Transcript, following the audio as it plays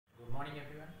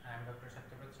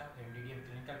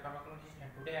clinical pharmacologist,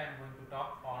 and today I am going to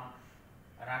talk on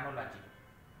ranolazine.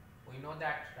 We know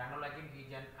that ranolazine is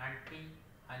an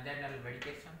anti-anginal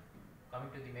medication.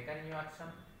 Coming to the mechanism of action,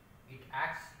 it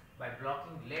acts by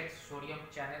blocking late sodium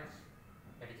channels,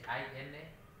 that is INA.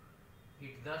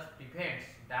 It thus prevents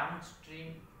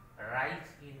downstream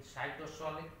rise in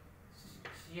cytosolic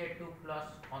Ca2 plus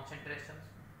concentrations,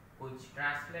 which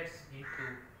translates into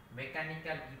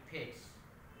mechanical effects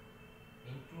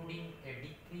including a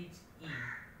decrease in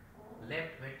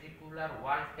left ventricular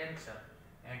wall tension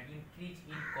and increase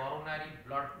in coronary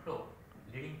blood flow,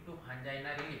 leading to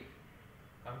angina relief.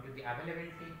 Coming to the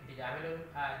availability, it is available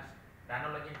as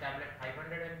ranolazine tablet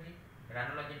 500 mg,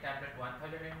 ranolazine tablet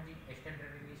 1000 mg, extended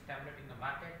release tablet in the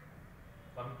market.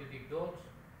 Coming to the dose,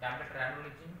 tablet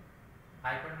ranolazine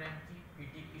 500 mg,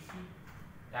 PTPC,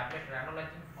 tablet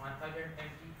ranolazine 1000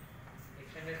 mg,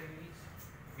 extended release,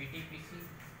 PTPC,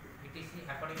 etc.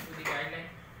 according to the guideline.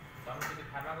 Coming to the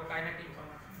pharmacokinetic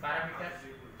parameters,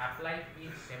 half-life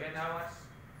is 7 hours,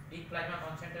 peak plasma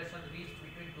concentration reached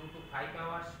between 2 to 5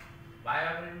 hours,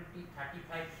 bioavailability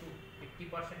 35 to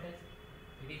 50%.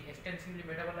 It is extensively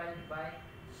metabolized by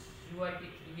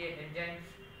CYP3A enzymes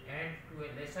and to a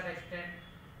lesser extent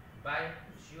by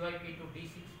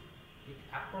CYP2D6. It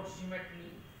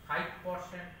approximately 5%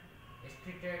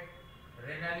 excreted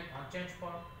renally unchanged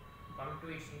form. Coming to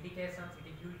its indications, it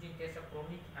is used in case of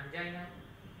chronic angina,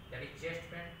 that is chest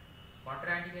pain.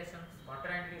 Contraindications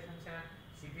are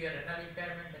severe renal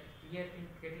impairment, that is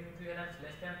creatinine clearance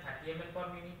less than 30 ml per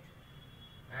minute,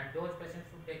 and those patients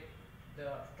who take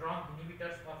the strong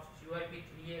inhibitors of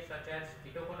CYP3A such as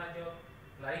ketoconazole,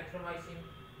 clarithromycin,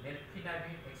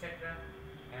 nelfinabine, etc.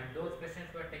 And those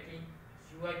patients who are taking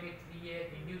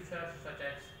CYP3A inducers such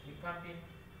as rifampin,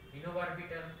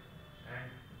 phenobarbital, and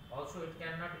also it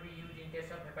cannot be used in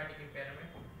case of hepatic impairment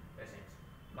patients.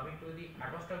 Coming to the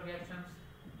adverse reactions,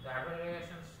 the adverse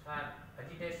reactions are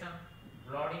agitation,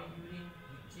 blood in urine,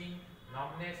 itching,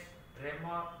 numbness,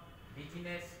 tremor,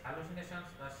 dizziness,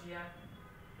 hallucinations, nausea,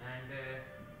 and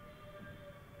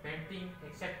fainting,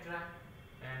 etc.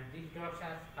 And these drugs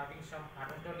are having some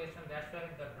adverse reactions. That's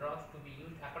why the drugs to be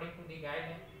used according to the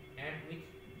guideline and with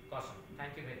caution.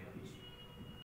 Thank you very much.